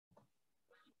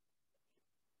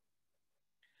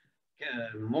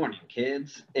Good morning,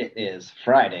 kids. It is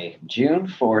Friday, June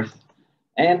 4th,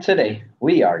 and today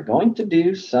we are going to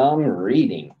do some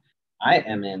reading. I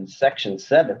am in section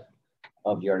 7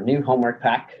 of your new homework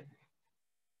pack,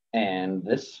 and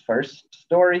this first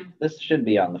story, this should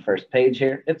be on the first page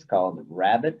here. It's called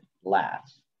Rabbit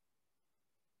Laughs.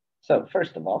 So,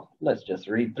 first of all, let's just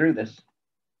read through this.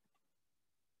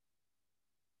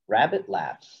 Rabbit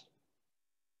Laughs.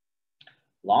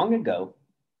 Long ago,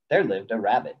 there lived a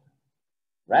rabbit.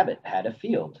 Rabbit had a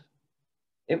field.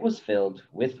 It was filled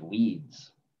with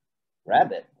weeds.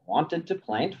 Rabbit wanted to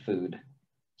plant food,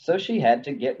 so she had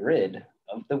to get rid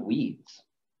of the weeds.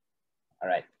 All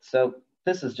right, so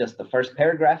this is just the first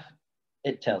paragraph.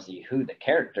 It tells you who the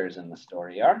characters in the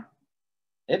story are.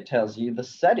 It tells you the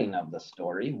setting of the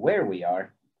story, where we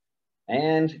are,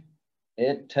 and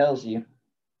it tells you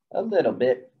a little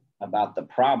bit about the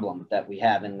problem that we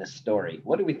have in this story.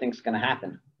 What do we think is going to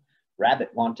happen?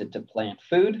 Rabbit wanted to plant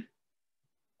food,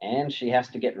 and she has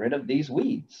to get rid of these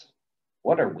weeds.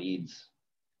 What are weeds?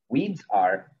 Weeds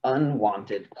are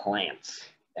unwanted plants,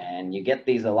 and you get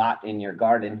these a lot in your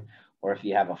garden or if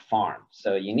you have a farm.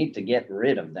 So you need to get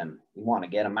rid of them. You want to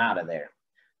get them out of there.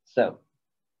 So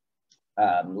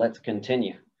let's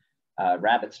continue.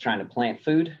 Rabbit's trying to plant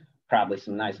food, probably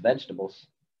some nice vegetables.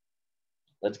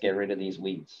 Let's get rid of these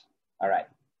weeds. All right.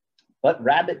 But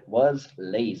Rabbit was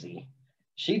lazy.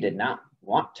 She did not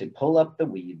want to pull up the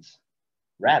weeds.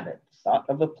 Rabbit thought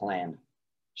of a plan.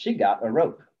 She got a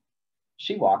rope.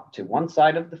 She walked to one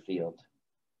side of the field.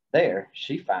 There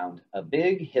she found a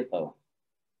big hippo.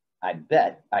 I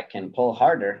bet I can pull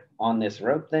harder on this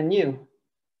rope than you,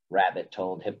 Rabbit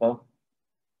told Hippo.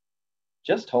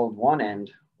 Just hold one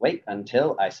end. Wait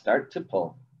until I start to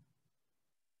pull.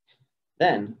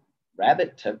 Then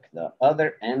Rabbit took the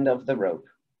other end of the rope.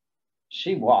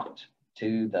 She walked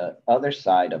to the other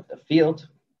side of the field.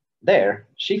 There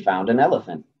she found an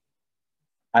elephant.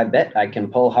 I bet I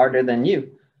can pull harder than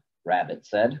you, Rabbit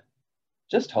said.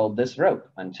 Just hold this rope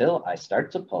until I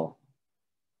start to pull.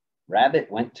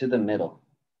 Rabbit went to the middle.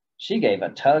 She gave a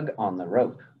tug on the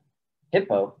rope.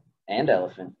 Hippo and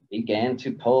elephant began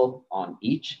to pull on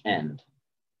each end.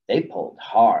 They pulled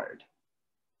hard.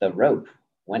 The rope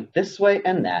went this way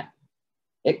and that.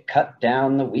 It cut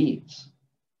down the weeds.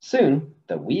 Soon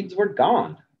the weeds were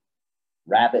gone.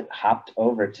 Rabbit hopped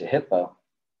over to Hippo.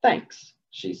 Thanks,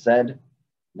 she said.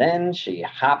 Then she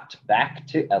hopped back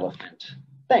to Elephant.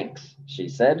 Thanks, she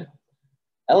said.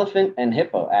 Elephant and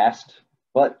Hippo asked,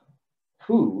 but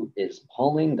who is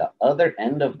pulling the other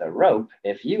end of the rope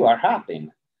if you are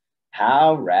hopping?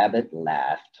 How Rabbit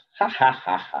laughed. Ha ha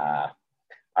ha ha.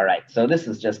 All right, so this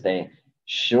is just a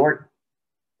short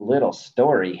little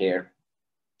story here.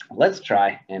 Let's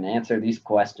try and answer these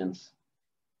questions.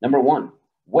 Number 1,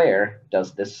 where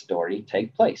does this story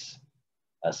take place?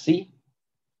 A sea,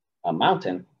 a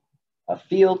mountain, a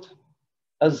field,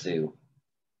 a zoo?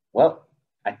 Well,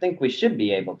 I think we should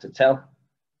be able to tell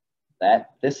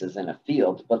that this is in a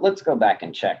field, but let's go back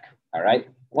and check, all right?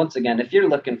 Once again, if you're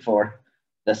looking for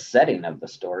the setting of the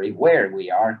story, where we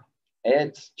are,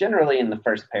 it's generally in the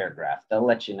first paragraph. They'll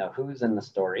let you know who's in the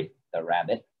story, the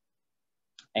rabbit,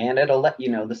 and it'll let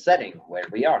you know the setting, where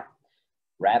we are.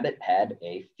 Rabbit had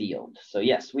a field. So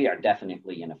yes, we are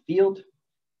definitely in a field.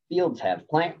 Fields have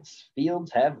plants,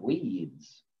 fields have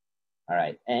weeds. All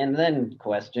right, and then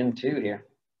question 2 here.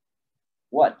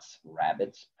 What's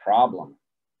Rabbit's problem?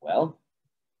 Well,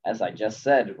 as I just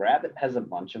said, Rabbit has a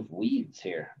bunch of weeds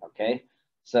here, okay?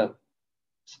 So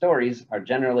stories are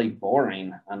generally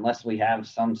boring unless we have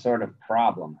some sort of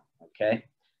problem, okay?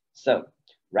 So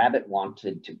Rabbit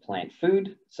wanted to plant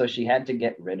food, so she had to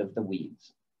get rid of the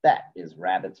weeds. That is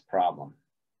Rabbit's problem.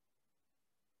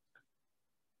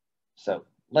 So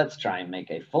let's try and make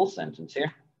a full sentence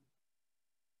here.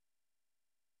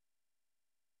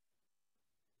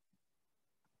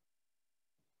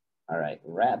 All right,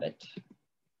 Rabbit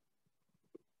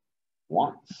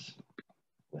wants,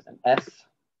 with an S,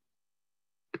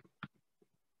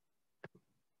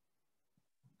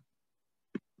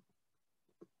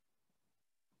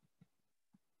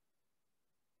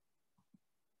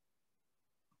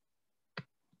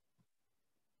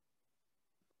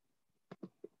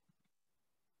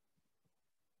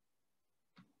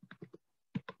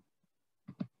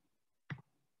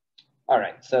 all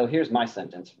right, so here's my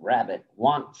sentence. Rabbit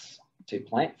wants to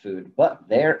plant food, but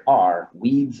there are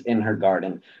weeds in her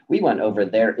garden. We went over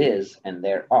there is and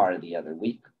there are the other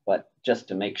week, but just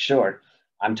to make sure,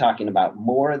 I'm talking about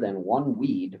more than one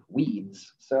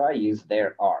weeds, so I use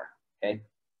there are, okay?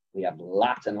 We have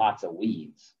lots and lots of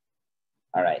weeds.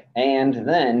 All right, and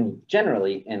then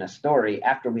generally in a story,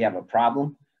 after we have a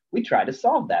problem, we try to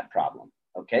solve that problem.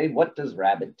 Okay, what does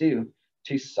Rabbit do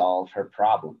to solve her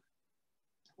problem?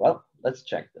 Well, let's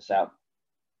check this out.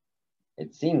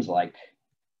 It seems like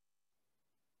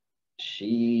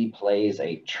she plays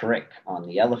a trick on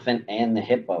the elephant and the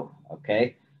hippo.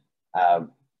 Okay,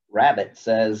 Rabbit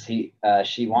says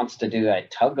she wants to do a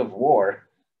tug of war.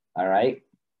 All right,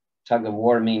 tug of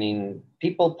war meaning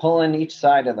people pulling each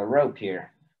side of the rope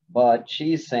here. But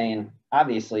she's saying,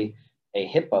 obviously, a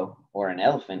hippo or an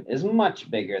elephant is much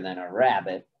bigger than a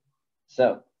rabbit.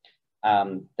 So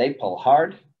they pull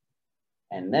hard,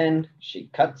 and then she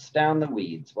cuts down the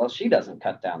weeds. Well, she doesn't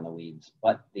cut down the weeds,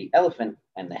 but the elephant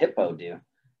and the hippo do.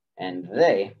 And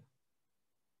they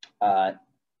are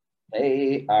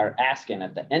asking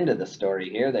at the end of the story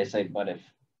here, they say,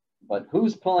 but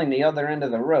who's pulling the other end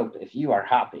of the rope if you are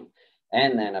hopping?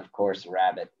 And then, of course,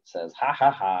 Rabbit says, ha,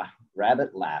 ha, ha.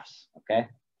 Rabbit laughs, okay?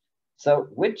 So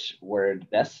which word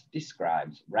best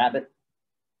describes Rabbit?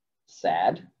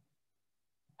 Sad,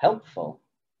 helpful,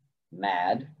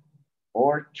 mad,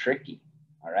 or tricky?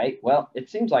 All right, well, it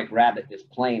seems like Rabbit is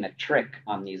playing a trick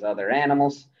on these other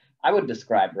animals. I would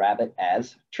describe Rabbit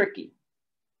as tricky.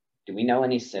 Do we know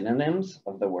any synonyms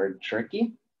of the word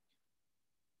tricky?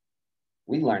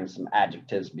 We learned some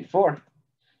adjectives before,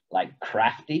 like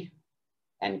crafty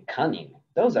and cunning.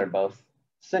 Those are both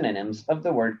synonyms of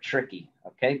the word tricky,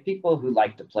 okay? People who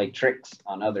like to play tricks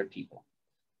on other people.